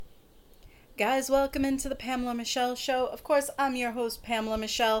Guys, welcome into the Pamela Michelle Show. Of course, I'm your host, Pamela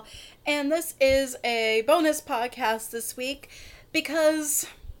Michelle, and this is a bonus podcast this week because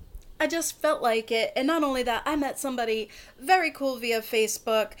I just felt like it. And not only that, I met somebody very cool via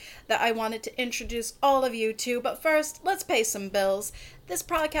Facebook that I wanted to introduce all of you to. But first, let's pay some bills. This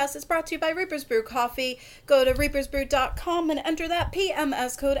podcast is brought to you by Reaper's Brew Coffee. Go to reapersbrew.com and enter that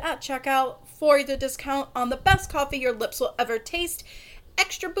PMS code at checkout for the discount on the best coffee your lips will ever taste.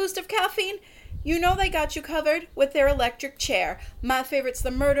 Extra boost of caffeine? You know they got you covered with their electric chair. My favorite's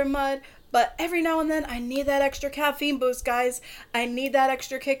the Murder Mud, but every now and then I need that extra caffeine boost, guys. I need that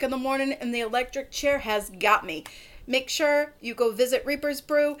extra kick in the morning, and the electric chair has got me. Make sure you go visit Reaper's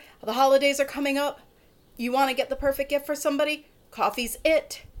Brew. The holidays are coming up. You want to get the perfect gift for somebody? Coffee's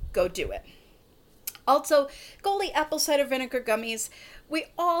it. Go do it. Also, Goli apple cider vinegar gummies. We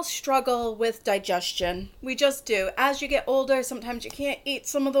all struggle with digestion. We just do. As you get older, sometimes you can't eat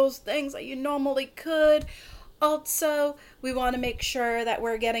some of those things that you normally could. Also, we want to make sure that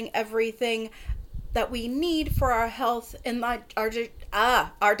we're getting everything that we need for our health, and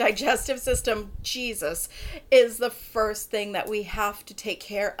our digestive system, Jesus, is the first thing that we have to take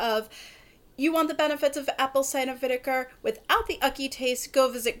care of. You want the benefits of apple cider vinegar without the ucky taste?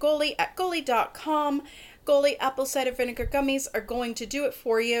 Go visit Goli at goli.com. Goli apple cider vinegar gummies are going to do it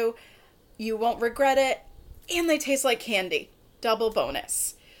for you. You won't regret it, and they taste like candy. Double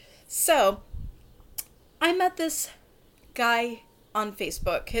bonus. So, I met this guy on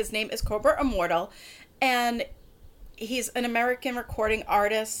Facebook. His name is Cobra Immortal, and he's an American recording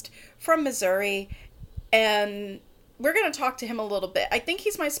artist from Missouri, and we're going to talk to him a little bit. I think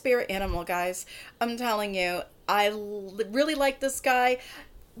he's my spirit animal, guys. I'm telling you, I really like this guy.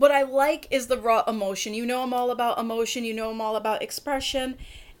 What I like is the raw emotion. You know I'm all about emotion. You know I'm all about expression.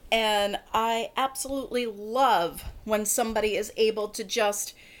 And I absolutely love when somebody is able to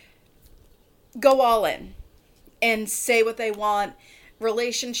just go all in and say what they want.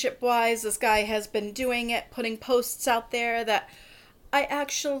 Relationship-wise, this guy has been doing it, putting posts out there that I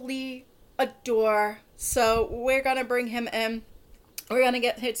actually adore. So we're going to bring him in. We're going to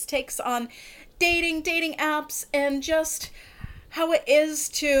get his takes on dating apps, and just how it is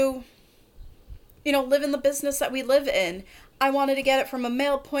to, live in the business that we live in. I wanted to get it from a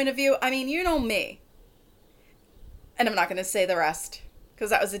male point of view. I mean, you know me. And I'm not going to say the rest,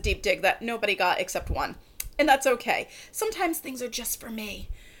 because that was a deep dig that nobody got except one. And that's okay. Sometimes things are just for me.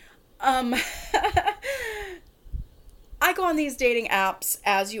 I go on these dating apps,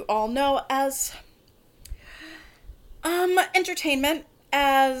 as you all know, as entertainment,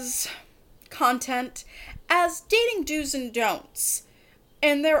 as content, as dating do's and don'ts.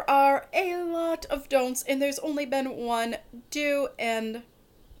 And there are a lot of don'ts, and there's only been one do, and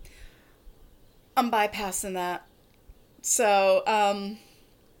I'm bypassing that. So,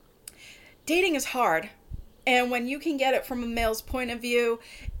 dating is hard. And when you can get it from a male's point of view,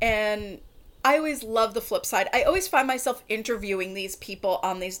 and I always love the flip side. I always find myself interviewing these people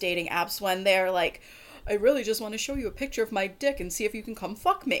on these dating apps when they're like, I really just want to show you a picture of my dick and see if you can come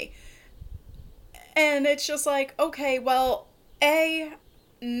fuck me. And it's just like, okay, well, A,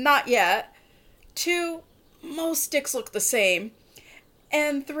 not yet. 2, most dicks look the same.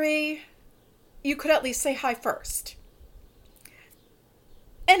 And 3, you could at least say hi first.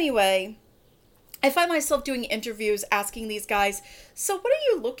 Anyway, I find myself doing interviews asking these guys, so what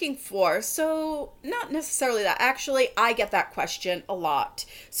are you looking for? So, not necessarily that. Actually, I get that question a lot.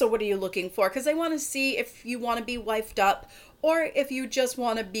 So what are you looking for? Because I want to see if you want to be wifed up or if you just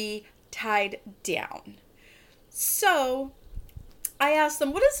want to be tied down. So, I asked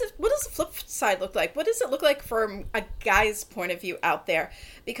them, what does the flip side look like? What does it look like from a guy's point of view out there?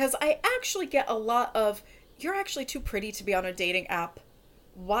 Because I actually get a lot of, you're actually too pretty to be on a dating app.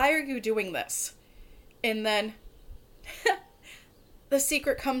 Why are you doing this? And then the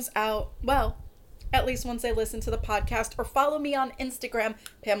secret comes out, well, at least once they listen to the podcast or follow me on Instagram,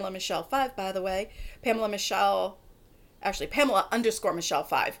 Pamela Michelle 5, by the way. Pamela _ Michelle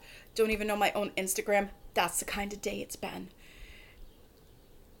 5. Don't even know my own Instagram. That's the kind of day it's been.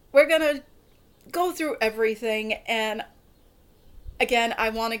 We're going to go through everything, and again, I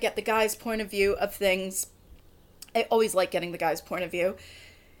want to get the guy's point of view of things. I always like getting the guy's point of view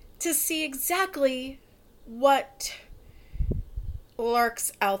to see exactly what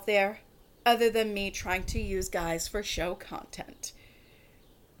lurks out there other than me trying to use guys for show content.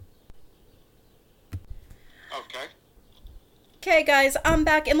 Okay, guys, I'm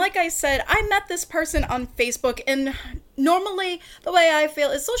back, and like I said, I met this person on Facebook, and normally the way I feel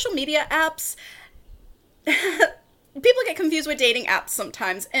is social media apps, people get confused with dating apps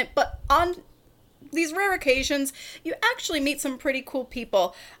sometimes, but on these rare occasions, you actually meet some pretty cool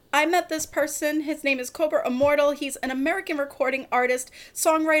people. I met this person. His name is Cobra Immortal. He's an American recording artist,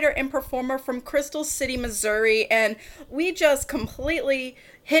 songwriter, and performer from Crystal City, Missouri. And we just completely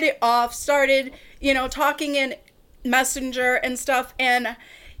hit it off, started, talking in Messenger and stuff. And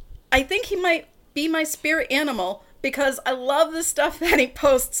I think he might be my spirit animal because I love the stuff that he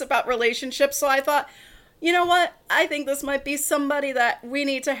posts about relationships. So I thought, you know what? I think this might be somebody that we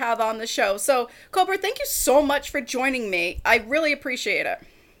need to have on the show. So, Cobra, thank you so much for joining me. I really appreciate it.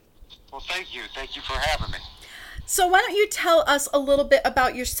 Well, thank you. Thank you for having me. So why don't you tell us a little bit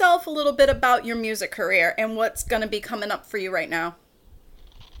about yourself, a little bit about your music career, and what's going to be coming up for you right now?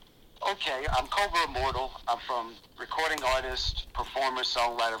 Okay, I'm Cobra Immortal. I'm from recording artist, performer,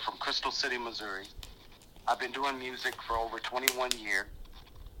 songwriter from Crystal City, Missouri. I've been doing music for over 21 years,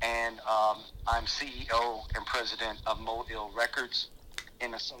 and I'm CEO and president of Mo Ill Records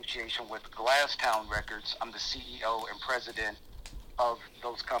in association with Glasstown Records. I'm the CEO and president of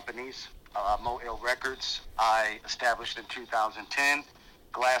those companies. Mo Ill Records, I established in 2010.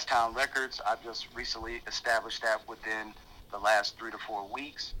 Glasstown Records, I've just recently established that within the last 3 to 4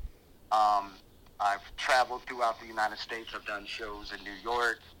 weeks. I've traveled throughout the United States. I've done shows in New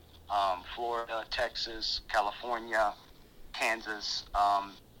York, Florida, Texas, California, Kansas.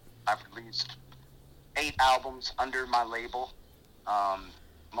 I've released 8 albums under my label,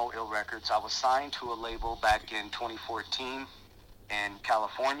 Mo Ill Records. I was signed to a label back in 2014 in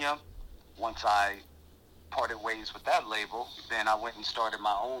California. Once I parted ways with that label, then I went and started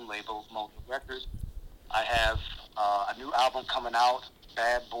my own label, Mo Ill Records. I have a new album coming out,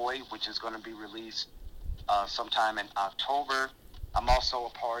 Bad Boy, which is going to be released sometime in October. I'm also a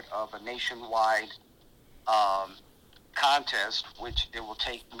part of a nationwide contest, which it will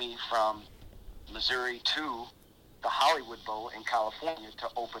take me from Missouri to the Hollywood Bowl in California to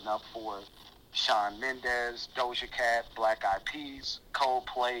open up for Shawn Mendes, Doja Cat, Black Eyed Peas,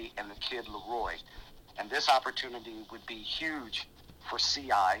 Coldplay, and the Kid Laroi. And this opportunity would be huge for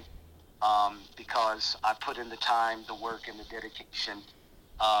CI because I put in the time, the work, and the dedication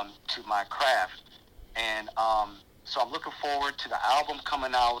to my craft. And so I'm looking forward to the album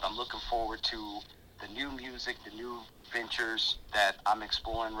coming out. I'm looking forward to the new music, the new ventures that I'm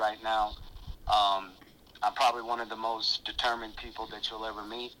exploring right now. I'm probably one of the most determined people that you'll ever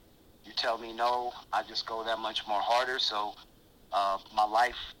meet. You tell me no, I just go that much more harder. So my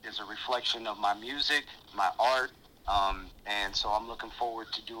life is a reflection of my music, my art, and so I'm looking forward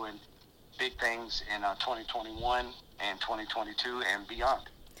to doing big things in 2021 and 2022 and beyond.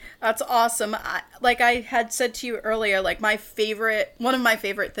 That's awesome. Like I had said to you earlier, like one of my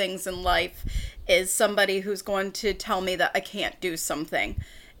favorite things in life is somebody who's going to tell me that I can't do something.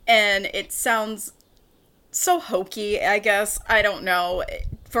 And it sounds so hokey, I guess. I don't know,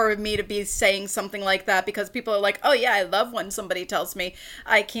 for me to be saying something like that, because people are like, oh yeah, I love when somebody tells me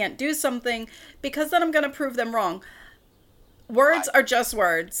I can't do something, because then I'm going to prove them wrong. Words are just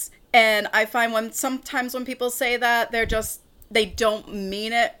words. And I find sometimes when people say that, they don't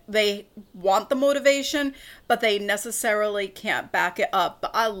mean it. They want the motivation, but they necessarily can't back it up.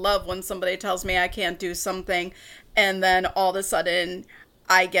 But I love when somebody tells me I can't do something, and then all of a sudden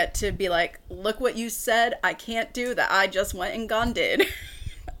I get to be like, look what you said I can't do that I just went and gone did.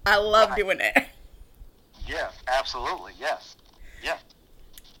 I love doing it. Yes, absolutely. Yes. Yeah.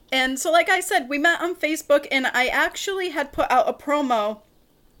 And so like I said, we met on Facebook, and I actually had put out a promo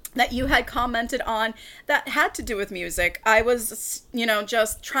that you had commented on that had to do with music. I was,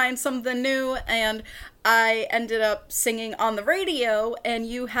 just trying something new, and I ended up singing on the radio, and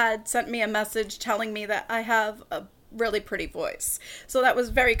you had sent me a message telling me that I have a really pretty voice. So that was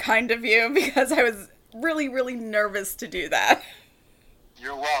very kind of you, because I was really, really nervous to do that.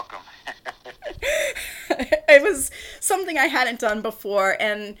 You're welcome. It was something I hadn't done before,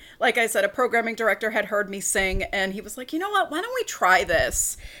 and like I said, a programming director had heard me sing, and he was like, you know what, why don't we try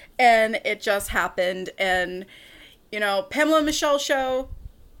this? And it just happened, and Pamela Michelle Show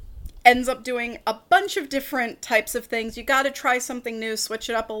ends up doing a bunch of different types of things. You got to try something new, switch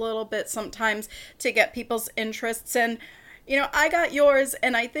it up a little bit sometimes to get people's interests. And I got yours,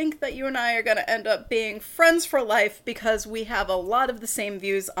 and I think that you and I are going to end up being friends for life, because we have a lot of the same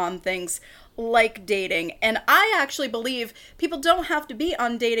views on things like dating. And I actually believe people don't have to be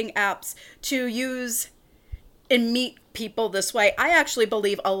on dating apps to use and meet people this way. I actually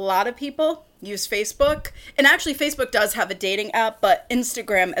believe a lot of people use Facebook, and actually Facebook does have a dating app, but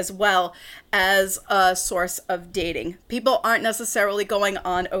Instagram as well as a source of dating. People aren't necessarily going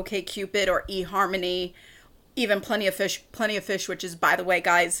on OkCupid or eHarmony, even Plenty of Fish, which is, by the way,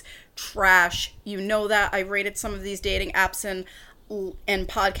 guys, trash. You know that. I rated some of these dating apps, and and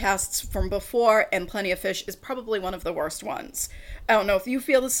podcasts from before, and Plenty of Fish is probably one of the worst ones. I don't know if you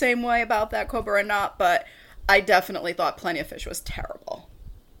feel the same way about that, Cobra, or not, but I definitely thought Plenty of Fish was terrible.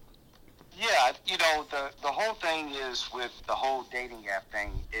 Yeah, the whole thing is with the whole dating app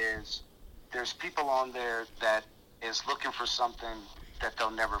thing is there's people on there that is looking for something that they'll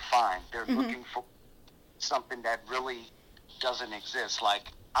never find. They're looking for something that really doesn't exist. Like,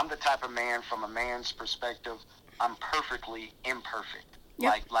 I'm the type of man, from a man's perspective, I'm perfectly imperfect.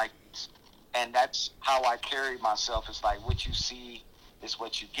 Yep. And that's how I carry myself. It's like, what you see is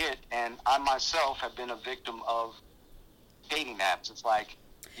what you get. And I myself have been a victim of dating apps. It's like,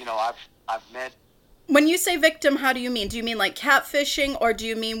 I've met. When you say victim, how do you mean? Do you mean like catfishing, or do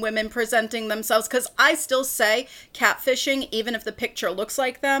you mean women presenting themselves? Because I still say catfishing, even if the picture looks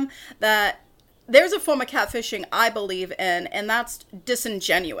like them, that there's a form of catfishing I believe in, and that's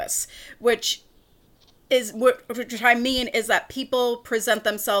disingenuous, which I mean is that people present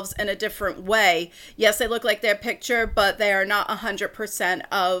themselves in a different way. Yes, they look like their picture, but they are not 100%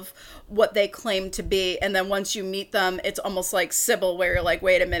 of what they claim to be. And then once you meet them, it's almost like Sybil, where you're like,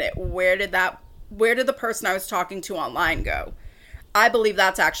 wait a minute, where did the person I was talking to online go? I believe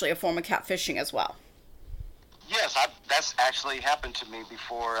that's actually a form of catfishing as well. Yes, that's actually happened to me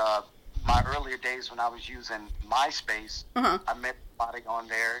before. My earlier days when I was using MySpace, I met somebody on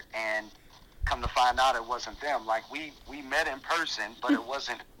there, and come to find out it wasn't them. Like, we met in person, but it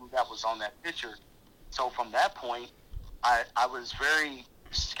wasn't who that was on that picture. So from that point, I was very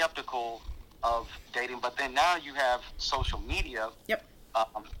skeptical of dating. But then now you have social media, Yep.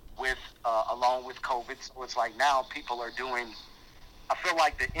 Along with COVID. So it's like now people are doing. I feel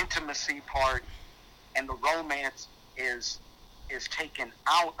like the intimacy part and the romance is taken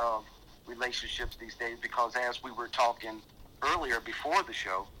out of relationships these days, because as we were talking earlier before the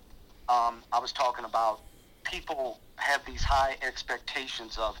show, I was talking about people have these high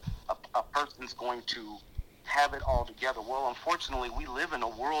expectations of a person's going to have it all together. Well, unfortunately, we live in a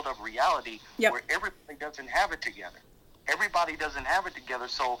world of reality where everybody doesn't have it together. Everybody doesn't have it together.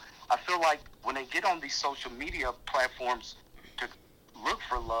 So I feel like when they get on these social media platforms to look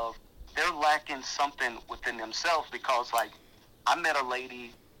for love, they're lacking something within themselves, because, like, I met a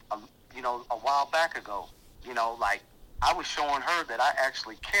lady, a while back ago, like, I was showing her that I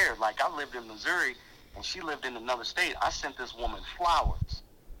actually cared. Like, I lived in Missouri and she lived in another state. I sent this woman flowers.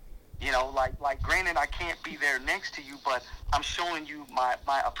 Like granted, I can't be there next to you, but I'm showing you my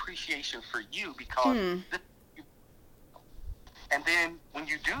appreciation for you, because and then when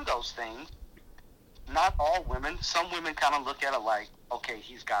you do those things, not all women, some women kind of look at it like, okay,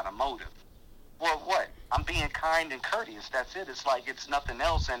 he's got a motive. Well, what? I'm being kind and courteous. That's it. It's like, it's nothing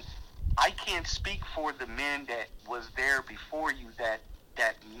else. And I can't speak for the men that was there before you that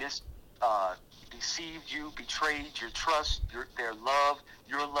deceived you, betrayed your trust, their love,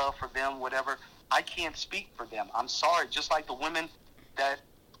 your love for them, whatever. I can't speak for them. I'm sorry. Just like the women that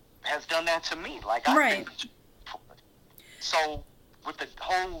has done that to me. Like, I've been betrayed for it. So with the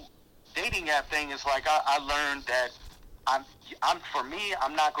whole dating app thing, is like, I learned that I'm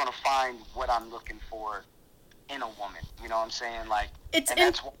not going to find what I'm looking for in a woman. You know what I'm saying? Like,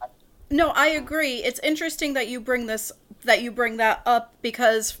 that's why. No, I agree. It's interesting that you bring that up,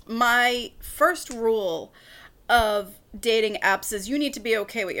 because my first rule of dating apps is you need to be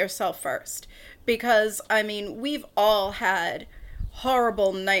okay with yourself first. Because, I mean, we've all had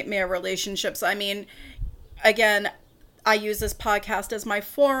horrible nightmare relationships. I mean, again, I use this podcast as my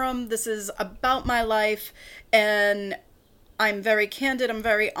forum. This is about my life, and I'm very candid. I'm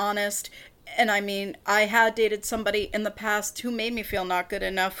very honest. And I mean, I had dated somebody in the past who made me feel not good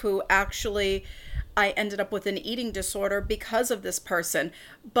enough, who actually I ended up with an eating disorder because of this person.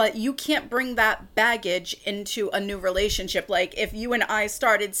 But you can't bring that baggage into a new relationship. Like, if you and I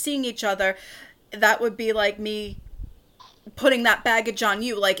started seeing each other, that would be like me putting that baggage on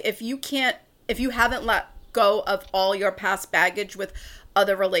you. Like, if you haven't let go of all your past baggage with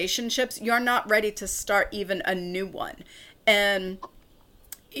other relationships, you're not ready to start even a new one. And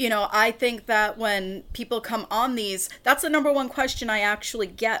I think that when people come on these, that's the number one question I actually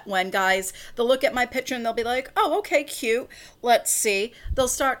get when guys, they'll look at my picture and they'll be like, oh, okay, cute. Let's see. They'll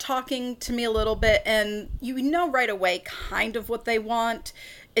start talking to me a little bit, and right away kind of what they want.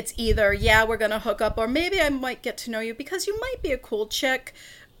 It's either, yeah, we're going to hook up, or maybe I might get to know you because you might be a cool chick,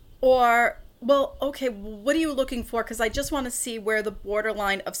 or, well, okay, what are you looking for? Because I just want to see where the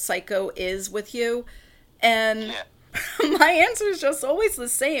borderline of psycho is with you. And yeah. My answer is just always the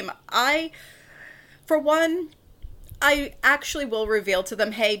same. For one, I actually will reveal to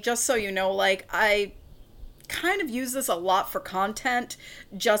them, hey, just so you know, like, I kind of use this a lot for content.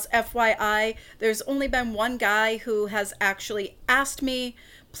 Just FYI, there's only been one guy who has actually asked me,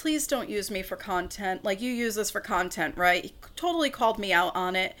 please don't use me for content. Like, you use this for content, right? He totally called me out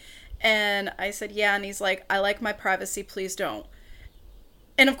on it. And I said, yeah. And he's like, I like my privacy. Please don't.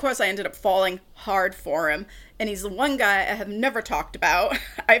 And of course, I ended up falling hard for him. And he's the one guy I have never talked about.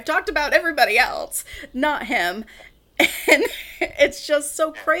 I've talked about everybody else, not him. And it's just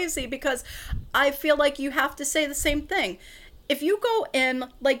so crazy because I feel like you have to say the same thing. If you go in,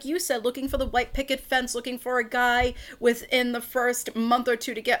 like you said, looking for the white picket fence, looking for a guy within the first month or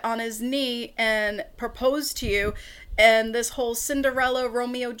two to get on his knee and propose to you, and this whole Cinderella,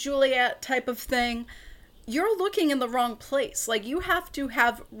 Romeo, Juliet type of thing, you're looking in the wrong place. Like, you have to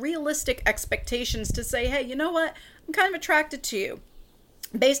have realistic expectations to say, hey, you know what? I'm kind of attracted to you.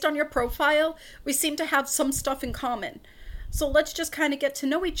 Based on your profile, we seem to have some stuff in common. So let's just kind of get to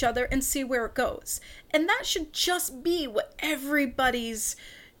know each other and see where it goes. And that should just be what everybody's,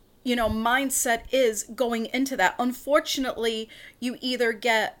 mindset is going into that. Unfortunately, you either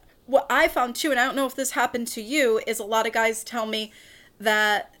get, what I found too, and I don't know if this happened to you, is a lot of guys tell me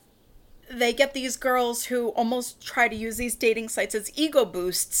that they get these girls who almost try to use these dating sites as ego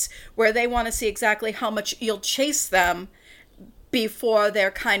boosts, where they want to see exactly how much you'll chase them before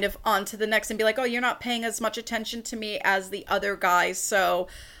they're kind of on to the next, and be like, oh, you're not paying as much attention to me as the other guys, so,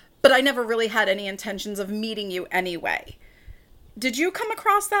 but I never really had any intentions of meeting you anyway. Did you come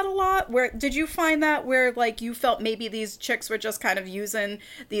across that a lot? Did you find that where, like, you felt maybe these chicks were just kind of using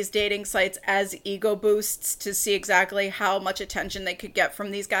these dating sites as ego boosts to see exactly how much attention they could get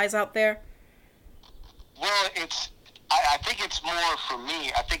from these guys out there? Well, I think it's more, for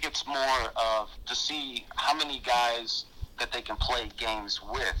me, I think it's more of to see how many guys that they can play games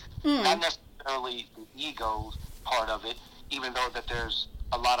with. Not necessarily the ego part of it, even though that there's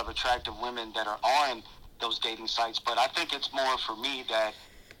a lot of attractive women that are on those dating sites, but I think it's more, for me, that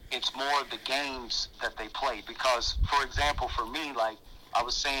it's more the games that they play. Because, for example, for me, like I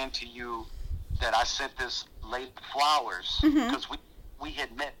was saying to you, that I sent this lady flowers because we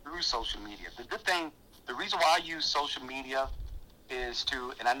had met through social media. The good thing, the reason why I use social media is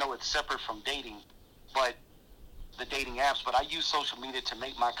to, and I know it's separate from dating, but the dating apps, but I use social media to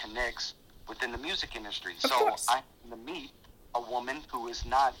make my connects within the music industry. Of course. I happen to meet a woman who is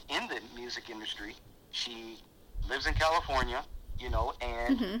not in the music industry. She lives in California,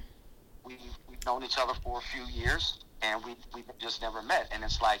 and we've known each other for a few years, and we just never met. And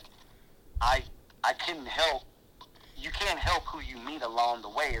it's like, I couldn't help, you can't help who you meet along the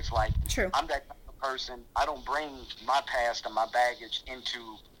way. It's like, true. I'm that kind of person. I don't bring my past and my baggage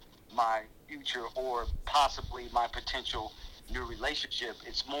into my future or possibly my potential new relationship.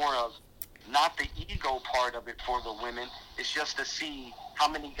 It's more of not the ego part of it for the women. It's just to see how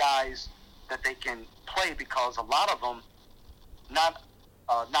many guys that they can play, because a lot of them, not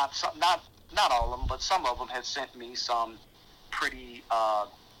all of them, but some of them have sent me some pretty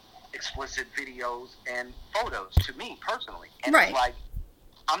explicit videos and photos to me personally. And right. It's like,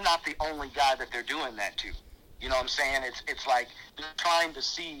 I'm not the only guy that they're doing that to. You know what I'm saying? It's like they're trying to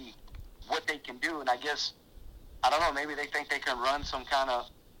see what they can do, and I guess, I don't know, maybe they think they can run some kind of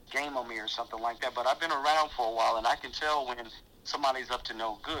game on me or something like that. But I've been around for a while, and I can tell when somebody's up to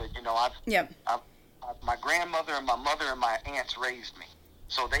no good. My grandmother and my mother and my aunts raised me,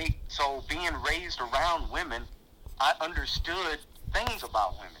 so being raised around women, I understood things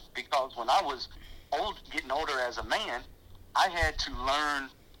about women, because when I was getting older as a man, I had to learn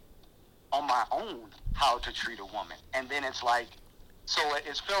on my own how to treat a woman. And then it's like, so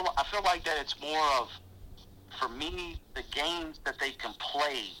I feel like that it's more of, for me, the games that they can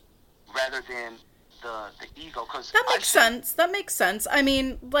play rather than the ego. Cause that makes sense. I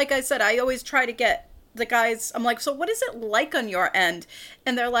mean, like I said, I always try to get the guys, I'm like, so what is it like on your end?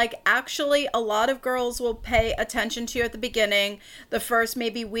 And they're like, actually, a lot of girls will pay attention to you at the beginning. The first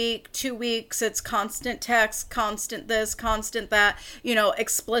maybe week, 2 weeks, it's constant text, constant this, constant that,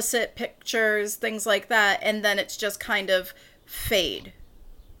 explicit pictures, things like that. And then it's just kind of fade.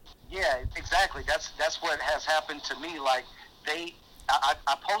 Yeah, exactly. That's what has happened to me. Like,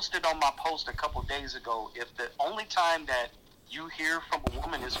 I posted on my post a couple days ago, if the only time that you hear from a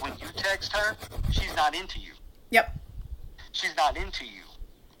woman is when you text her, she's not into you. Yep. She's not into you.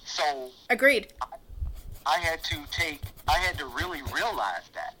 So agreed. I had to really realize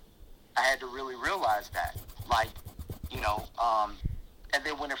that. Like, and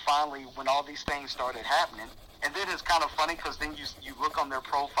then when all these things started happening, and then it's kind of funny, because then you look on their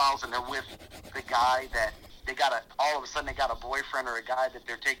profiles and they're with the guy that all of a sudden they got a boyfriend or a guy that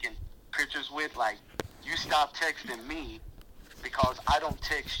they're taking pictures with. Like, you stop texting me because I don't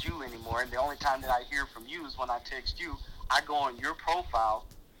text you anymore, and the only time that I hear from you is when I text you. I go on your profile.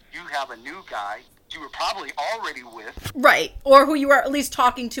 You have a new guy you were probably already with. Right. Or who you were at least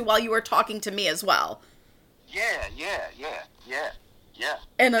talking to while you were talking to me as well. Yeah.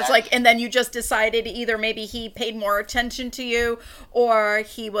 And it's like, and then you just decided either maybe he paid more attention to you, or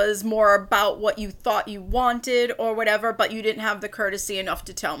he was more about what you thought you wanted or whatever, but you didn't have the courtesy enough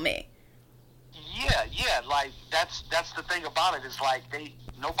to tell me. Yeah. Like that's the thing about it, is like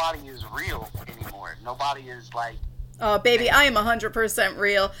nobody is real anymore. Nobody is like. Oh, baby, I am 100%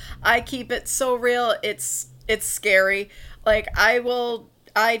 real. I keep it so real. It's scary. Like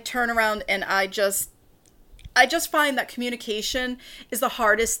I turn around and I just find that communication is the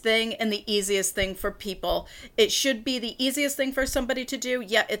hardest thing and the easiest thing for people. It should be the easiest thing for somebody to do,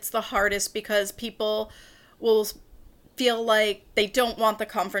 yet it's the hardest because people will feel like they don't want the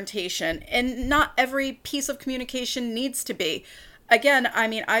confrontation. And not every piece of communication needs to be. Again, I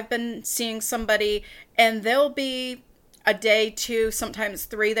mean, I've been seeing somebody and there'll be a day, 2, sometimes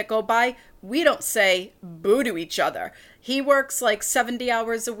 3 that go by. We don't say boo to each other. He works like 70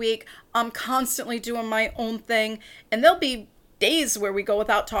 hours a week. I'm constantly doing my own thing. And there'll be days where we go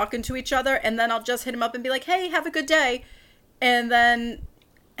without talking to each other. And then I'll just hit him up and be like, hey, have a good day. And then,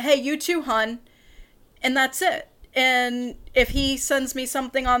 hey, you too, hun. And that's it. And if he sends me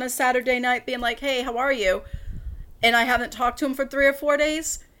something on a Saturday night being like, hey, how are you? And I haven't talked to him for 3 or 4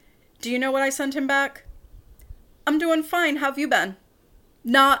 days, do you know what I sent him back? I'm doing fine. How have you been?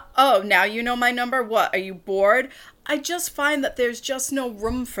 Not, oh, now you know my number? What, are you bored? I just find that there's just no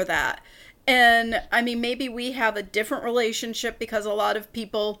room for that. And, I mean, maybe we have a different relationship because a lot of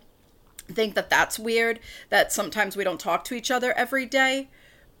people think that that's weird, that sometimes we don't talk to each other every day.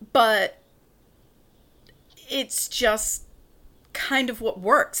 But it's just kind of what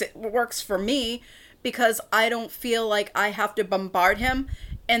works. It works for me because I don't feel like I have to bombard him.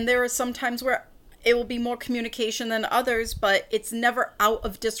 And there are some times where it will be more communication than others, but it's never out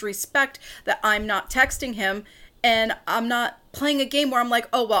of disrespect that I'm not texting him and I'm not playing a game where I'm like,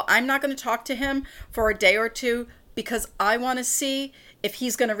 oh, well, I'm not going to talk to him for a day or 2 because I want to see if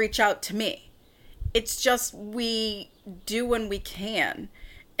he's going to reach out to me. It's just we do when we can.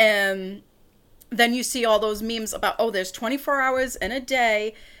 And then you see all those memes about, oh, there's 24 hours in a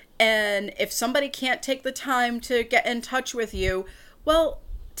day, and if somebody can't take the time to get in touch with you, well,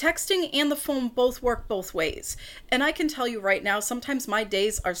 texting and the phone both work both ways. And I can tell you right now, sometimes my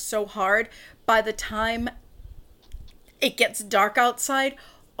days are so hard. By the time it gets dark outside,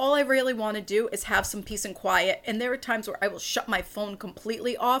 all I really want to do is have some peace and quiet. And there are times where I will shut my phone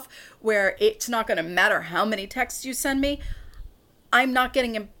completely off, where it's not going to matter how many texts you send me. I'm not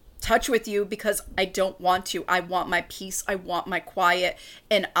getting in touch with you because I don't want to. I want my peace. I want my quiet.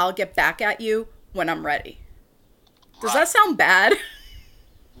 And I'll get back at you when I'm ready. Does that sound bad?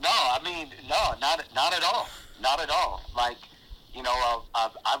 No, I mean, no, not at all. Not at all. Like, you know,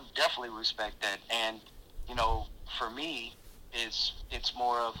 I definitely respect that. And, you know, for me, it's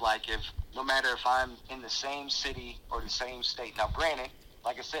more of like, if no matter if I'm in the same city or the same state. Now, granted,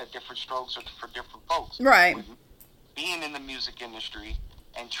 like I said, different strokes are for different folks. Right. With being in the music industry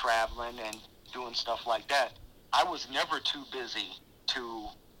and traveling and doing stuff like that, I was never too busy to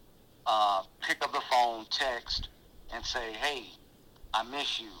pick up the phone, text, and say, hey, I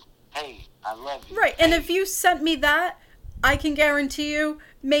miss you. Hey, I love you. Right. And if you sent me that, I can guarantee you,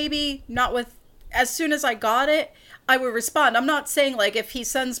 maybe not with, as soon as I got it, I would respond. I'm not saying like if he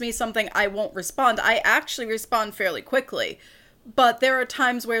sends me something, I won't respond. I actually respond fairly quickly. But there are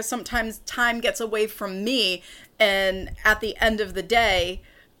times where sometimes time gets away from me. And at the end of the day,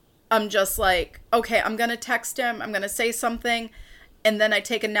 I'm just like, okay, I'm going to text him. I'm going to say something. And then I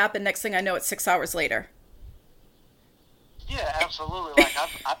take a nap. And next thing I know, it's 6 hours later. Yeah, absolutely. Like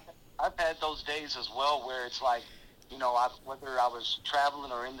I've had those days as well where it's like, you know, whether I was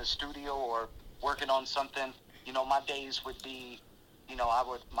traveling or in the studio or working on something, you know, my days would be, you know,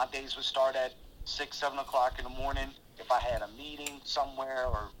 my days would start at 6, 7 o'clock in the morning. If I had a meeting somewhere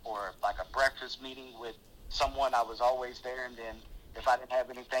or like a breakfast meeting with someone, I was always there. And then if I didn't have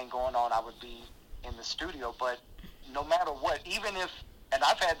anything going on, I would be in the studio. But no matter what, even if, and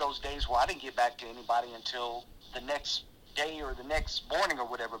I've had those days where I didn't get back to anybody until the next day or the next morning or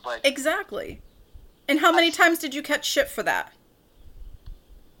whatever. But exactly. And how many times did you catch shit for that?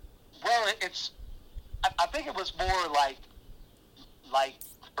 Well, I think it was more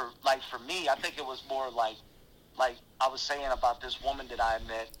for me, I think it was more like I was saying about this woman that I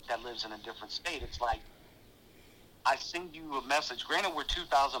met that lives in a different state. It's like, I send you a message. Granted, we're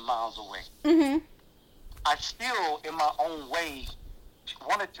 2,000 miles away. Mm-hmm. I still, in my own way,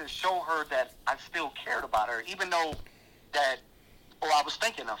 wanted to show her that I still cared about her, even though that or I was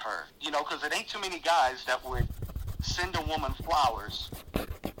thinking of her, because it ain't too many guys that would send a woman flowers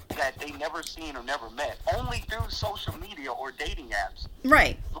that they never seen or never met, only through social media or dating apps.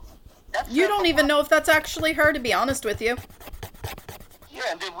 Right. You don't even know if that's actually her, to be honest with you. Yeah,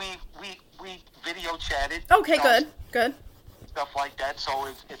 and then we video chatted. Okay, good. Stuff like that. So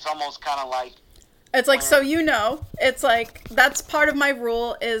it's almost kind of like. It's like, so it's like, that's part of my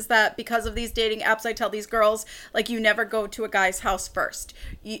rule is that because of these dating apps, I tell these girls, like, you never go to a guy's house first.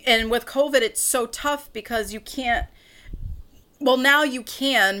 And with COVID, it's so tough because you can't, well, now you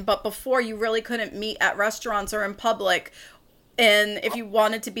can, but before you really couldn't meet at restaurants or in public. And if you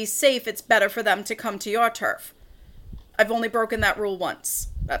wanted to be safe, it's better for them to come to your turf. I've only broken that rule once.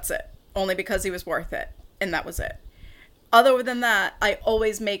 That's it. Only because he was worth it. And that was it. Other than that, I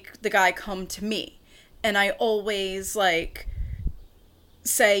always make the guy come to me. And I always, like,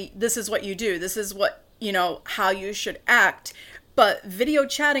 say, this is what you do. This is what, how you should act. But video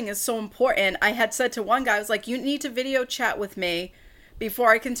chatting is so important. I had said to one guy, I was like, you need to video chat with me before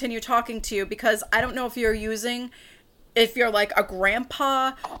I continue talking to you. Because I don't know if you're like a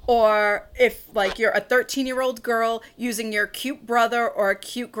grandpa or if like you're a 13-year-old girl using your cute brother or a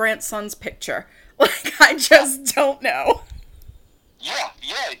cute grandson's picture. Like, I just don't know. Yeah,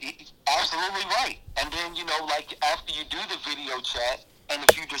 absolutely right. And then, like after you do the video chat, and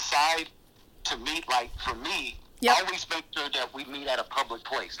if you decide to meet, like for me, yep. I always make sure that we meet at a public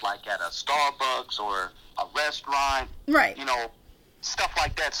place, like at a Starbucks or a restaurant. Right. Stuff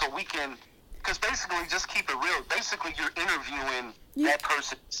like that, so we can. Because basically, just keep it real. Basically, you're interviewing that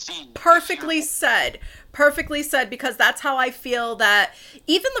person. Perfectly said, because that's how I feel that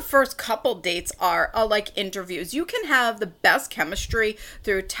even the first couple dates are like interviews. You can have the best chemistry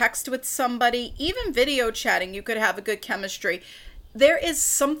through text with somebody, even video chatting, you could have a good chemistry. There is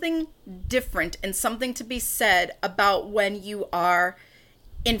something different and something to be said about when you are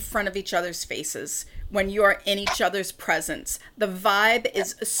in front of each other's faces, when you are in each other's presence. The vibe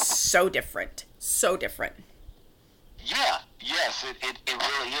is so different. So different. Yeah, yes, it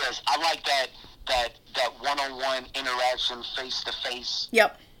really is. I like that one-on-one interaction, face-to-face.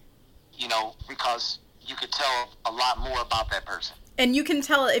 Yep. Because you could tell a lot more about that person. And you can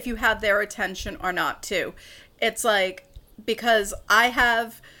tell if you have their attention or not, too. It's like, because I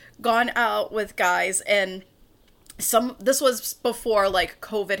have gone out with guys and this was before like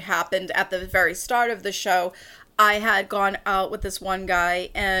COVID happened at the very start of the show. I had gone out with this one guy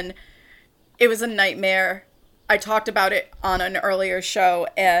and it was a nightmare. I talked about it on an earlier show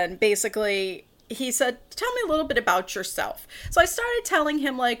and basically he said, tell me a little bit about yourself. So I started telling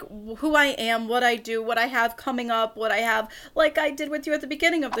him like who I am, what I do, what I have coming up, what I have, like I did with you at the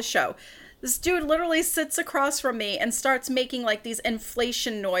beginning of the show. This dude literally sits across from me and starts making like these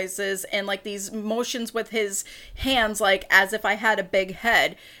inflation noises and like these motions with his hands, like as if I had a big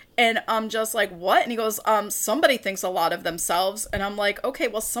head. And I'm just like, what? And he goes, somebody thinks a lot of themselves. And I'm like, okay,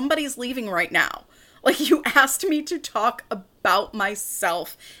 well, somebody's leaving right now. Like, you asked me to talk about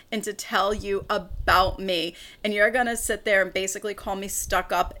myself and to tell you about me. And you're going to sit there and basically call me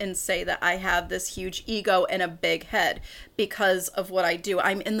stuck up and say that I have this huge ego and a big head because of what I do.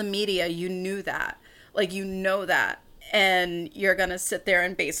 I'm in the media. You knew that. Like, you know that. And you're going to sit there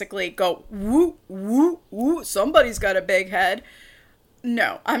and basically go, woo, woo, woo, somebody's got a big head.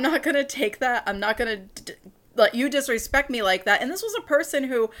 No, I'm not going to take that. I'm not going to let you disrespect me like that. And this was a person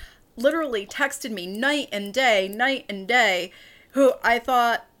who literally texted me night and day, who I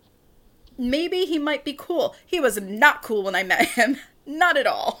thought maybe he might be cool. He was not cool when I met him. Not at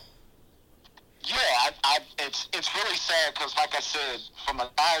all. Yeah, it's really sad because, like I said, from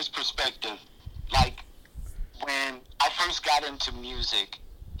a guy's perspective, like when I first got into music,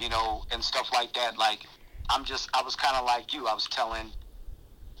 and stuff like that, like I was kind of like you. I was telling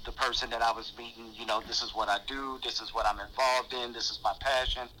the person that I was meeting, this is what I do, this is what I'm involved in, this is my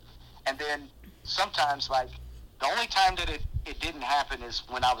passion. And then sometimes, like, the only time that it didn't happen is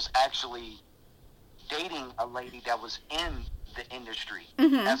when I was actually dating a lady that was in the industry,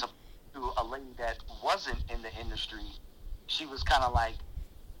 as opposed to a lady that wasn't in the industry. She was kind of like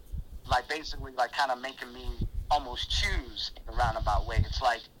basically like kind of making me almost choose in a roundabout way. It's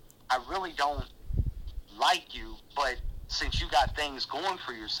like, I really don't like you, but since you got things going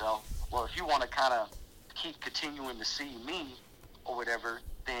for yourself, well, if you want to kind of keep continuing to see me or whatever,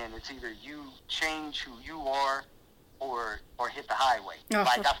 then it's either you change who you are or hit the highway.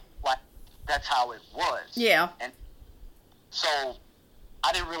 Like that's how it was. Yeah. And so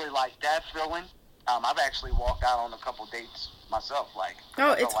I didn't really like that feeling. I've actually walked out on a couple dates myself. Like,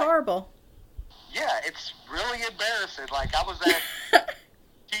 oh, it's horrible. Yeah, it's really embarrassing. Like, I was at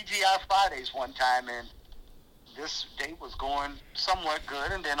TGI Fridays one time, and this date was going somewhat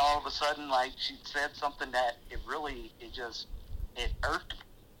good, and then all of a sudden, like, she said something that it irked me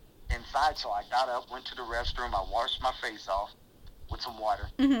inside. So I got up, went to the restroom, I washed my face off with some water.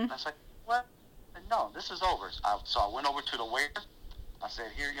 Mm-hmm. And I said, "What? No, this is over." So I went over to the waiter. I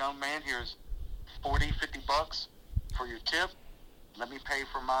said, "Here, young man, here's 40, $50 for your tip. Let me pay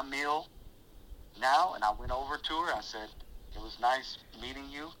for my meal now." And I went over to her. I said, "It was nice meeting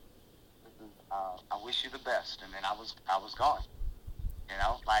you. I wish you the best." And then I was gone.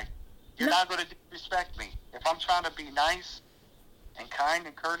 Like, you're not going to disrespect me. If I'm trying to be nice and kind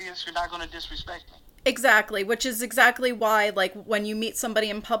and courteous, you're not going to disrespect me. Exactly, which is exactly why, like, when you meet somebody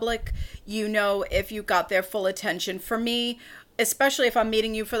in public, you know if you got their full attention. For me, especially if I'm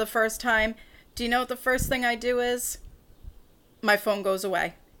meeting you for the first time, do you know what the first thing I do is? My phone goes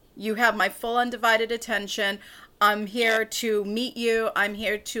away. You have my full undivided attention. I'm here to meet you. I'm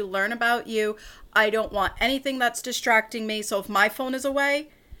here to learn about you. I don't want anything that's distracting me. So if my phone is away,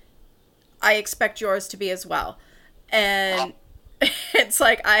 I expect yours to be as well. And it's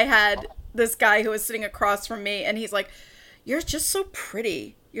like I had this guy who was sitting across from me, and he's like, "You're just so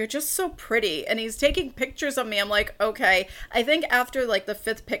pretty. You're just so pretty." And he's taking pictures of me. I'm like, okay. I think after like the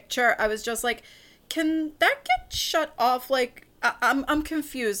 5th picture, I was just like, can that get shut off? Like, I'm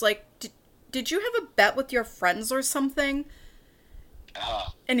confused. Like, did you have a bet with your friends or something?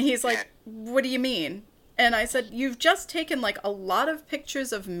 And he's like, "What do you mean?" And I said, "You've just taken like a lot of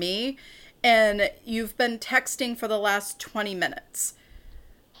pictures of me, and you've been texting for the last 20 minutes.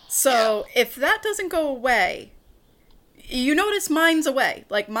 So if that doesn't go away, you notice mine's away.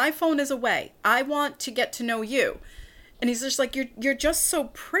 Like, my phone is away. I want to get to know you." And he's just like, you're just so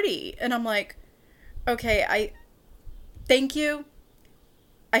pretty. And I'm like, okay, thank you.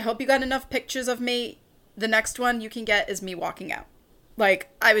 I hope you got enough pictures of me. The next one you can get is me walking out. Like,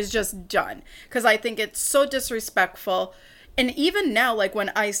 I was just done. Because I think it's so disrespectful. And even now, like, when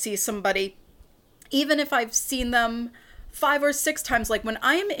I see somebody, even if I've seen them 5 or 6 times, like, when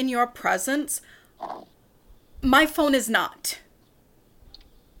I am in your presence, my phone is not.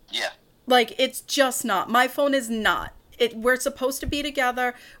 Yeah. Like, it's just not. My phone is not. We're supposed to be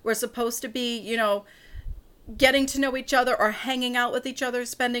together. We're supposed to be, getting to know each other or hanging out with each other,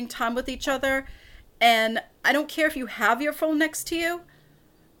 spending time with each other. And I don't care if you have your phone next to you,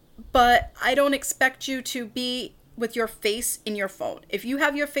 but I don't expect you to be with your face in your phone. If you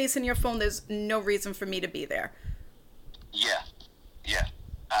have your face in your phone, there's no reason for me to be there. Yeah,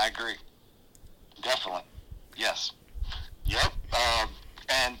 I agree. Definitely. Yes. Yep.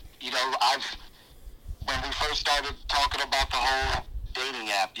 And, when we first started talking about the whole dating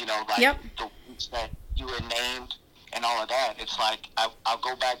app, like the ones that you had named and all of that, it's like I'll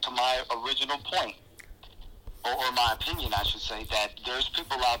go back to my original point, or my opinion, I should say, that there's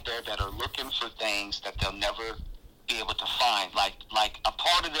people out there that are looking for things that they'll never be able to find. Like a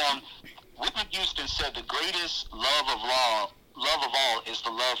part of them, Whitney Houston said the greatest love of all is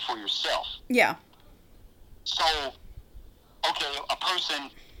the love for yourself. Yeah. So, okay, a person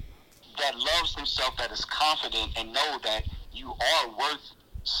that loves himself, that is confident and know that you are worth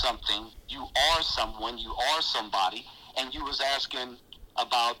something, you are someone, you are somebody, and you was asking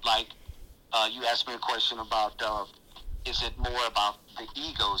about, you asked me a question about, is it more about the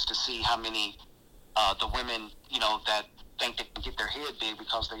egos to see how many, the women, that think they can get their head big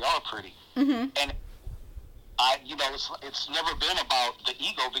because they are pretty. Mm-hmm. And it's never been about the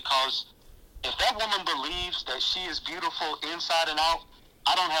ego, because if that woman believes that she is beautiful inside and out,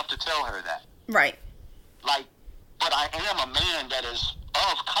 I don't have to tell her that. Right. But I am a man that is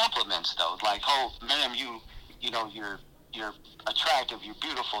of compliments, though. Like, "Oh, ma'am, you're attractive, you're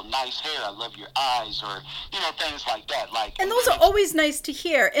beautiful, nice hair, I love your eyes," or, things like that. And those are always nice to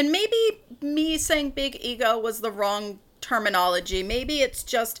hear. And maybe me saying big ego was the wrong terminology. Maybe it's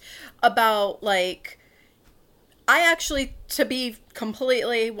just about, I actually, to be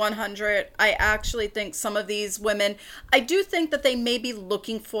completely 100, I actually think some of these women, I do think that they may be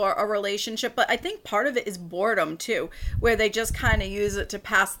looking for a relationship, but I think part of it is boredom too, where they just kind of use it to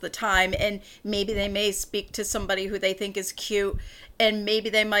pass the time, and maybe they may speak to somebody who they think is cute, and maybe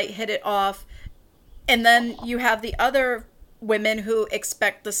they might hit it off. And then you have the other women who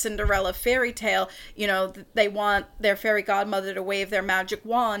expect the Cinderella fairy tale. They want their fairy godmother to wave their magic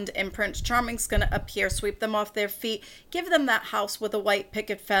wand and Prince Charming's going to appear, sweep them off their feet, give them that house with a white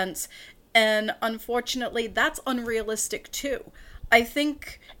picket fence. And unfortunately, that's unrealistic too. I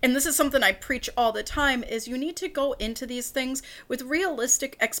think, and this is something I preach all the time, is you need to go into these things with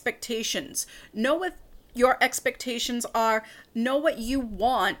realistic expectations. Know what your expectations are, know what you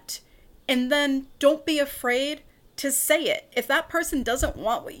want, and then don't be afraid to say it. If that person doesn't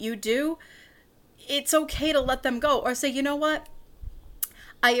want what you do, it's okay to let them go, or say, you know what?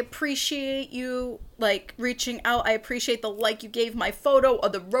 I appreciate you like reaching out. I appreciate the like you gave my photo or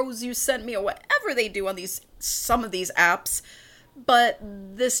the rose you sent me or whatever they do on some of these apps, but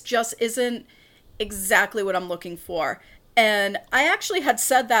this just isn't exactly what I'm looking for. And I actually had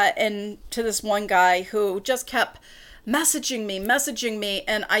said that to this one guy who just kept messaging me,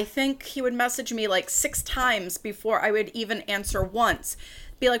 and I think he would message me like 6 times before I would even answer once.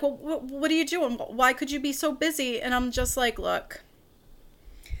 Be like, well, what are you doing? Why could you be so busy? And I'm just like, look,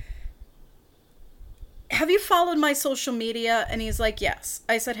 have you followed my social media? And he's like, yes.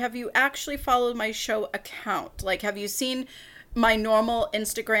 I said, have you actually followed my show account? Like, have you seen my normal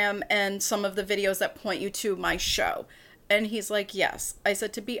Instagram and some of the videos that point you to my show? And he's like, yes. I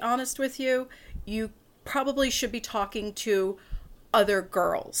said, to be honest with you, you probably should be talking to other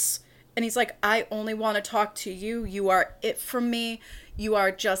girls. And he's like, I only want to talk to you. You are it for me. You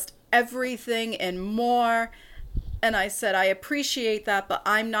are just everything and more. And I said, I appreciate that, but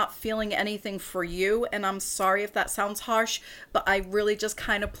I'm not feeling anything for you. And I'm sorry if that sounds harsh, but I really just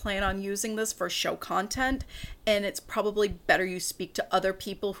kind of plan on using this for show content. And it's probably better you speak to other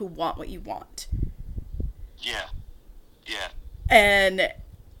people who want what you want. Yeah. Yeah. And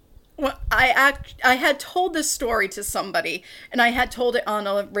I had told this story to somebody, and I had told it on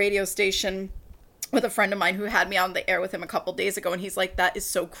a radio station with a friend of mine who had me on the air with him a couple days ago. And he's like, that is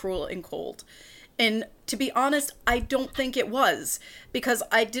so cruel and cold. And to be honest, I don't think it was, because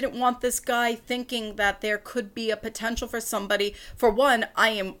I didn't want this guy thinking that there could be a potential for somebody. For one, I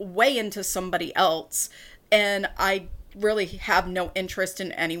am way into somebody else, and I really have no interest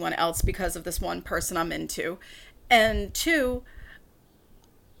in anyone else because of this one person I'm into. And two,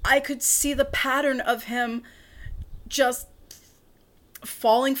 I could see the pattern of him just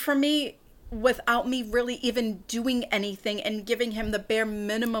falling for me without me really even doing anything and giving him the bare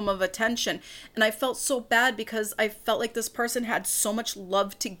minimum of attention. And I felt so bad because I felt like this person had so much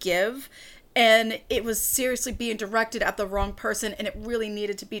love to give, and it was seriously being directed at the wrong person, and it really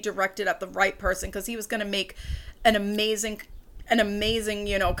needed to be directed at the right person, because he was going to make an amazing,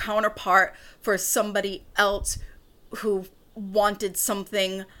 counterpart for somebody else who wanted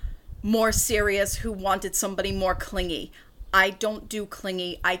something more serious, who wanted somebody more clingy. I don't do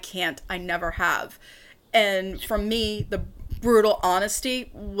clingy. I can't. I never have. And for me, the brutal honesty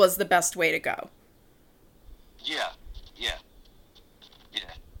was the best way to go. Yeah.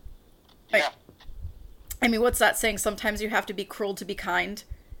 I mean, what's that saying? Sometimes you have to be cruel to be kind.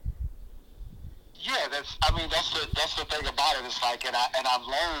 Yeah, that's the thing about it. It's like, and I've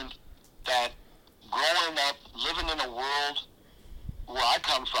learned that growing up, living in a world where I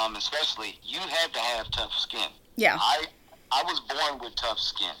come from, especially, you had to have tough skin. Yeah. I was born with tough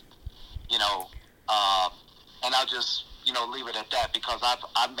skin, and I'll just, leave it at that, because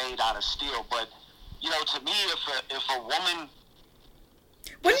I'm made out of steel. But, to me, if a woman...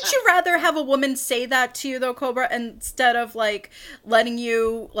 Wouldn't you rather have a woman say that to you, though, Cobra, instead of, like, letting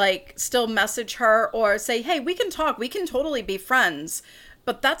you, like, still message her or say, hey, we can talk, we can totally be friends,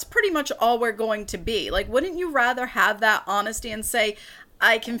 but that's pretty much all we're going to be? Like, wouldn't you rather have that honesty and say,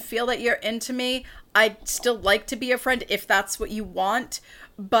 I can feel that you're into me, I'd still like to be a friend if that's what you want,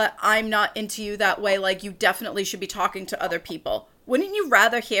 but I'm not into you that way, like, you definitely should be talking to other people? Wouldn't you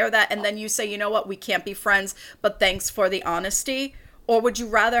rather hear that and then you say, you know what, we can't be friends, but thanks for the honesty? Or would you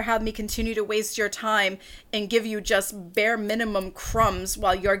rather have me continue to waste your time and give you just bare minimum crumbs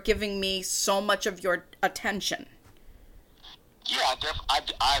while you're giving me so much of your attention? Yeah,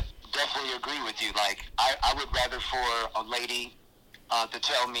 I definitely agree with you. Like, I would rather for a lady to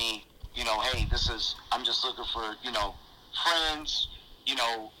tell me, hey, I'm just looking for, friends, and,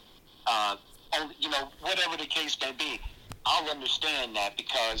 whatever the case may be. I'll understand that,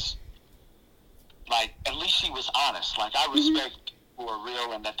 because, like, at least she was honest. Like, I respect who are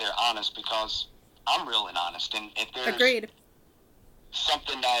real and that they're honest, because I'm real and honest. And if there's Agreed.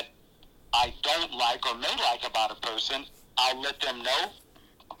 something that I don't like or may like about a person, I'll let them know.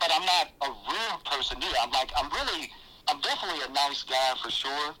 But I'm not a rude person either. I'm definitely a nice guy for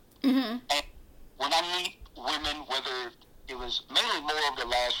sure. Mm-hmm. And when I meet women, whether it was mainly more over the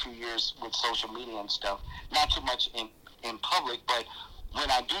last few years with social media and stuff, not too much in public, but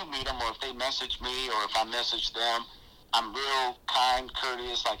when I do meet them, or if they message me, or if I message them, I'm real kind,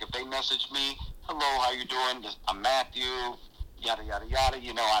 courteous. Like, if they message me, hello, how you doing? I'm Matthew, yada, yada, yada.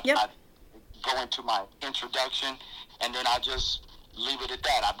 I go into my introduction, and then I just leave it at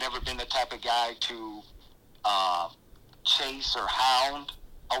that. I've never been the type of guy to chase or hound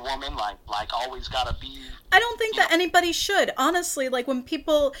a woman, like always gotta be. I don't think that anybody should. Honestly, like when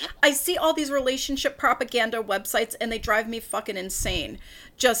people, I see all these relationship propaganda websites and they drive me fucking insane.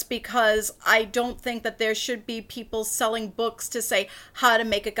 Just because I don't think that there should be people selling books to say how to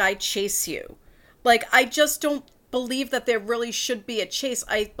make a guy chase you. Like, I just don't believe that there really should be a chase.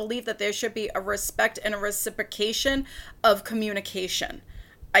 I believe that there should be a respect and a reciprocation of communication.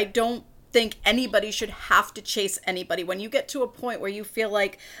 I don't think anybody should have to chase anybody. When you get to a point where you feel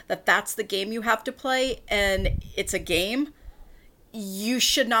like that's the game you have to play and it's a game, you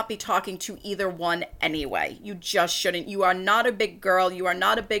should not be talking to either one anyway. You just shouldn't. You are not a big girl, you are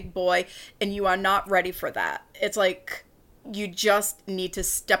not a big boy, and you are not ready for that. It's like you just need to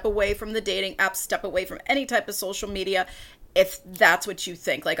step away from the dating apps, step away from any type of social media if that's what you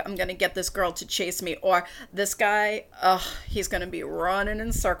think. Like, I'm gonna get this girl to chase me, or this guy, he's gonna be running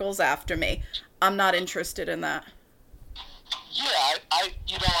in circles after me. I'm not interested in that. Yeah, I've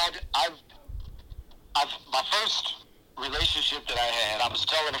my first relationship that I had, I was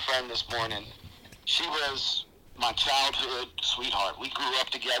telling a friend this morning, she was my childhood sweetheart. We grew up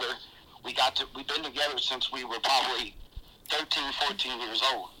together. We've been together since we were probably 13, 14 years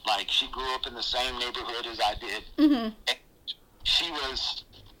old. Like, she grew up in the same neighborhood as I did. Mm-hmm. And she was,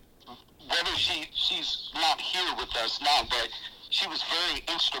 whether she's not here with us now, but she was very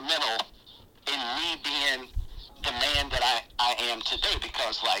instrumental in me being the man that I am today,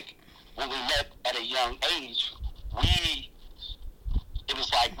 because, like, when we met at a young age, it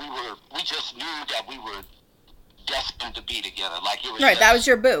was like we just knew that we were destined to be together. Like, it was right, that was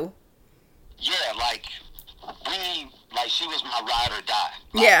your boo. Yeah, she was my ride or die.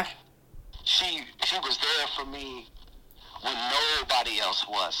 Like, yeah. She was there for me when nobody else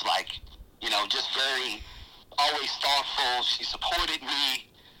was. Like, just very, always thoughtful. She supported me,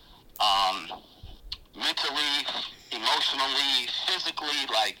 mentally, emotionally, physically.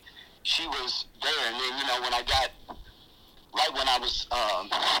 Like, she was there. And then, when I was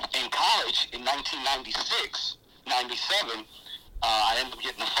in college in 1996, 97, I ended up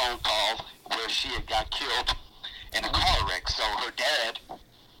getting a phone call where she had got killed in a car wreck. So her dad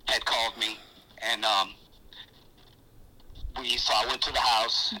had called me, and so I went to the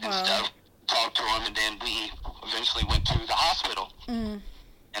house and stuff, talked to him, and then we eventually went to the hospital. Mm.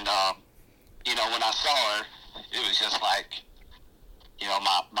 And when I saw her, it was just like,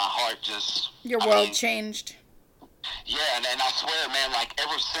 my heart just... Your world changed. Yeah, and I swear, man, like,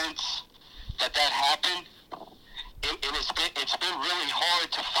 ever since that happened, it's been really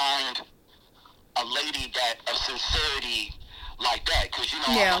hard to find a lady of sincerity like that, because,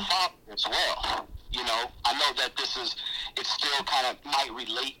 I'm a father as well. I know that it still kind of might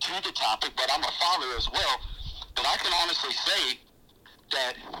relate to the topic, but I'm a father as well. But I can honestly say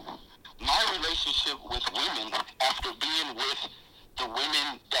that my relationship with women, after being with the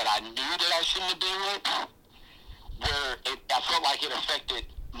women that I knew that I shouldn't have been with, I felt like it affected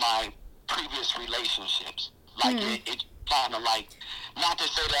my previous relationships. Like, it kind of like, not to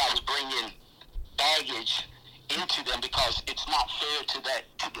say that I was bringing baggage into them, because it's not fair to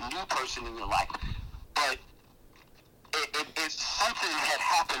the new person in your life, but it's something had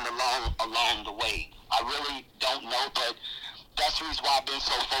happened along the way. I really don't know, but that's the reason why I've been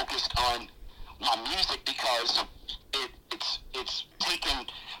so focused on my music, because it's taken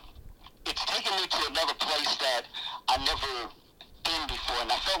me to another place that I never been before,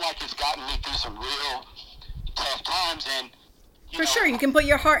 and I felt like it's gotten me through some real tough times. And for sure, you can put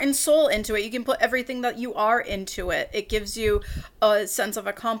your heart and soul into it. You can put everything that you are into it. It gives you a sense of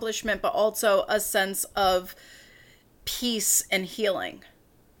accomplishment, but also a sense of peace and healing.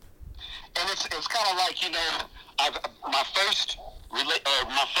 And it's kind of like, my first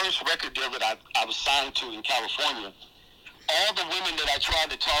record deal that I was signed to in California, all the women that I tried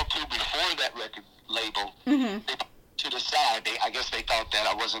to talk to before that record label, they to the side. I guess they thought that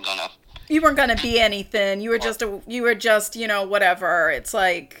I wasn't gonna. You weren't gonna be anything. You were just whatever. It's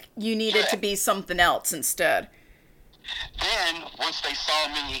like you needed to be something else instead. Then once they saw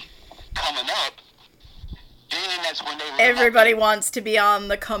me coming up, then that's when they were. Everybody wants to be on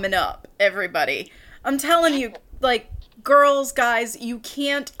the coming up. Everybody. I'm telling you, like, girls, guys, you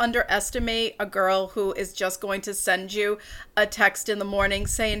can't underestimate a girl who is just going to send you a text in the morning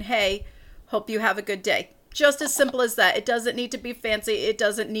saying, hey, hope you have a good day. Just as simple as that. It doesn't need to be fancy. It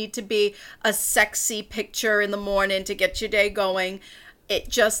doesn't need to be a sexy picture in the morning to get your day going. It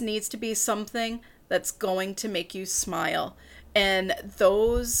just needs to be something that's going to make you smile. And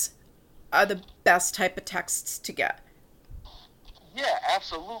those are the best type of texts to get. Yeah,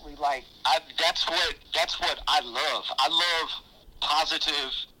 absolutely. Like, that's what I love. I love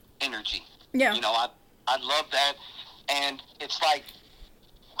positive energy. Yeah. I love that. And it's like,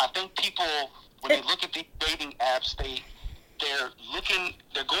 I think people, when they look at these dating apps, they're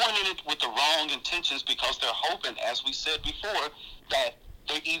going in it with the wrong intentions because they're hoping, as we said before, that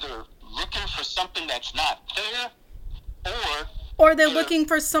they're either looking for something that's not there, or they're looking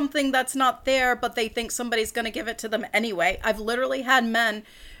for something that's not there, but they think somebody's going to give it to them anyway. I've literally had men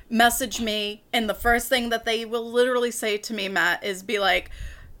message me, and the first thing that they will literally say to me, Matt, is be like,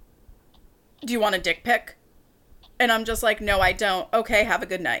 do you want a dick pic? And I'm just like, no, I don't. Okay, have a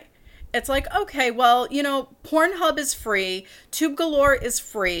good night. It's like, okay, well, you know, Pornhub is free. Tube Galore is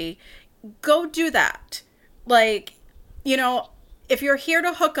free. Go do that. Like, you know, if you're here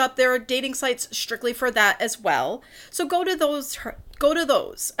to hook up, there are dating sites strictly for that as well. So go to those. Go to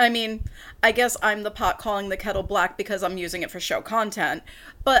those. I mean, I guess I'm the pot calling the kettle black because I'm using it for show content.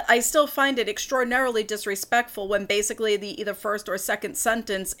 But I still find it extraordinarily disrespectful when basically the either first or second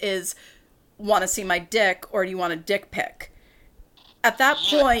sentence is, want to see my dick, or do you want a dick pic? At that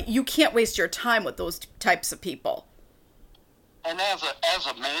point, you can't waste your time with those types of people. And as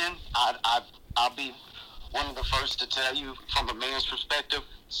a man, I'll be one of the first to tell you, from a man's perspective,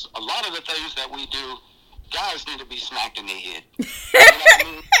 a lot of the things that we do, guys need to be smacked in the head. You know what I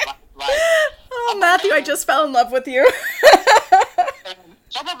mean? Oh, Matthew, I just fell in love with you. And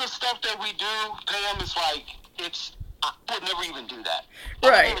some of the stuff that we do, Pam, is like, I would never even do that.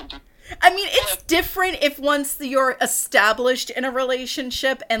 Right. I mean, it's different if once you're established in a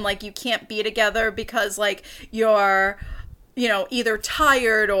relationship and, like, you can't be together because, like, you're, you know, either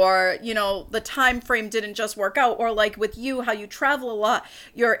tired or, you know, the time frame didn't just work out, or like with you, how you travel a lot,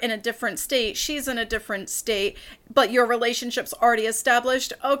 you're in a different state, she's in a different state, but your relationship's already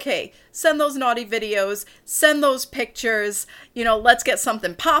established. Okay, send those naughty videos, send those pictures, you know, let's get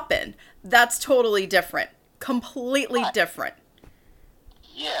something popping. That's totally different. Completely different.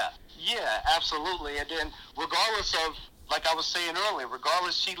 Yeah, absolutely. And then regardless of, like I was saying earlier,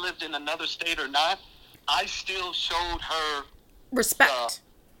 regardless she lived in another state or not, I still showed her respect,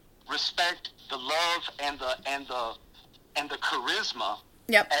 the love, and the charisma.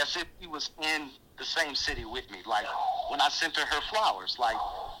 Yep. As if she was in the same city with me. Like when I sent her flowers, like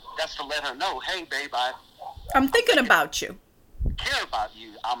that's to let her know, hey, babe, I'm thinking about you. Care about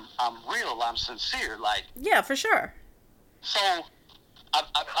you. I'm real. I'm sincere. Like, yeah, for sure. So I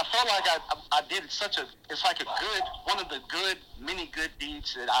felt like I did it's like one of the many good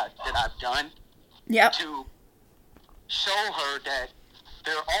deeds that I've done. Yep. To show her that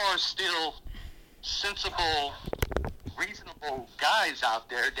there are still sensible, reasonable guys out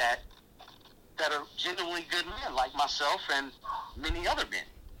there that are genuinely good men, like myself and many other men.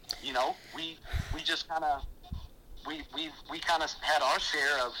 You know, we just kind of we kind of had our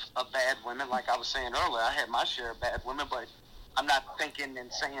share of bad women. Like I was saying earlier, I had my share of bad women, but I'm not thinking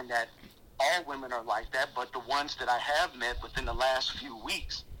and saying that all women are like that. But the ones that I have met within the last few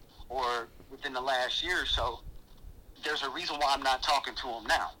weeks or within the last year or so, there's a reason why I'm not talking to them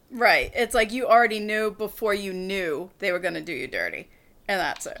now. Right. It's like you already knew before you knew they were going to do you dirty. And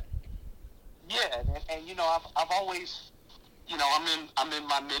that's it. Yeah. And you know, I've always, you know, I'm in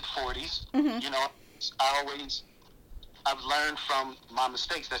my mid-40s. Mm-hmm. You know, I've learned from my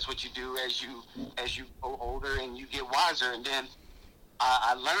mistakes. That's what you do as you go older and you get wiser. And then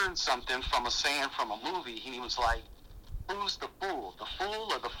I learned something from a saying from a movie. He was like, who's the fool? The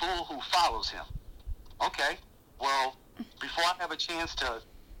fool or the fool who follows him? Okay. Well, before I have a chance to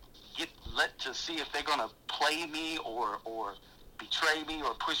see if they're gonna play me or betray me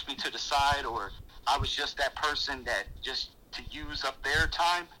or push me to the side, or I was just that person that just to use up their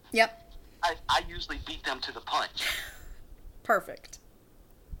time. Yep. I usually beat them to the punch. Perfect.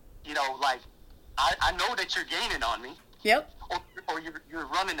 You know, like I know that you're gaining on me. Yep. Or you're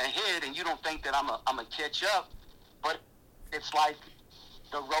running ahead and you don't think that I'm a catch up, but it's like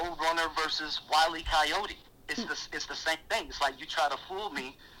the Roadrunner versus Wile E. Coyote. It's the same thing. It's like you try to fool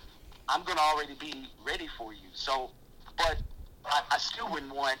me, I'm gonna already be ready for you. So, but I still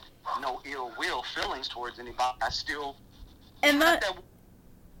wouldn't want no ill will feelings towards anybody. I still go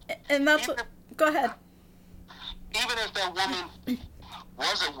ahead. Even if that woman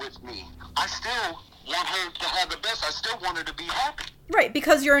wasn't with me, I still want her to have the best. I still want her to be happy. Right,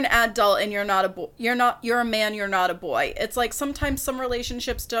 because you're an adult and you're not a boy. You're a man, you're not a boy. It's like sometimes some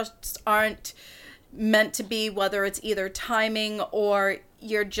relationships just aren't meant to be, whether it's either timing or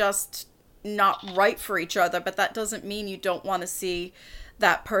you're just not right for each other, but that doesn't mean you don't want to see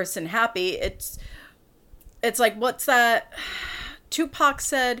that person happy. It's like, what's that? Tupac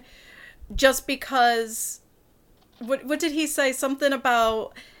said, just because, what did he say? Something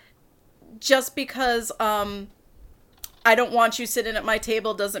about just because I don't want you sitting at my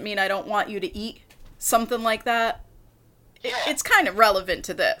table doesn't mean I don't want you to eat. Something like that. Yeah. it's kind of relevant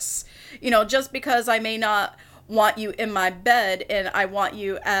to this. Just because I may not want you in my bed and I want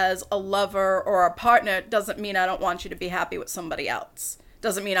you as a lover or a partner doesn't mean I don't want you to be happy with somebody else.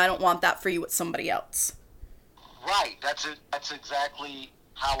 Doesn't mean I don't want that for you with somebody else. Right. That's it. That's exactly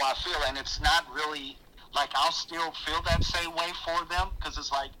how I feel, and it's not really like I'll still feel that same way for them, because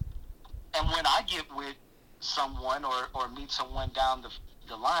it's like, and when I get with someone or meet someone down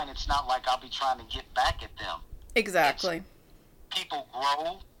the line, it's not like I'll be trying to get back at them. Exactly. It's, people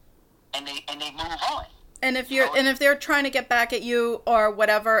grow and they move on. And if they're trying to get back at you or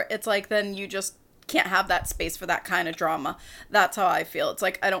whatever, it's like then you just can't have that space for that kind of drama. That's how I feel. It's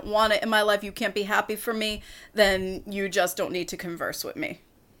like I don't want it in my life. You can't be happy for me. Then you just don't need to converse with me.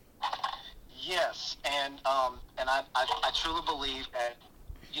 Yes, and I truly believe that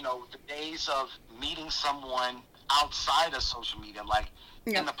the days of meeting someone outside of social media, like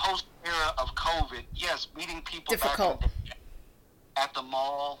in the post era of COVID, yes, meeting people difficult at the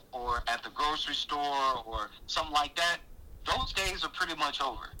mall or at the grocery store or something like that, those days are pretty much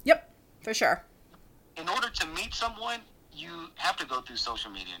over. Yep, for sure. In order to meet someone, you have to go through social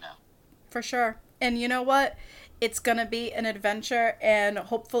media now. For sure. And you know what? It's going to be an adventure, and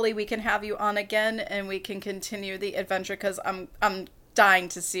hopefully we can have you on again and we can continue the adventure, because I'm dying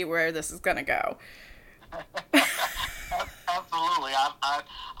to see where this is going to go. Absolutely.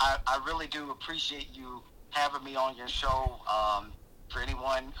 I really do appreciate you having me on your show. For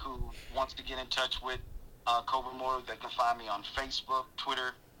anyone who wants to get in touch with Cobra Mortal, they can find me on Facebook,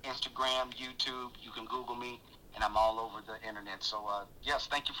 Twitter, Instagram, YouTube. You can Google me, and I'm all over the internet. So, yes,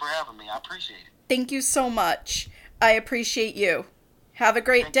 thank you for having me. I appreciate it. Thank you so much. I appreciate you. Have a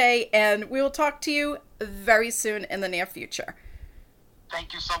great day, and we will talk to you very soon in the near future.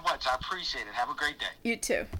 Thank you so much. I appreciate it. Have a great day. You too.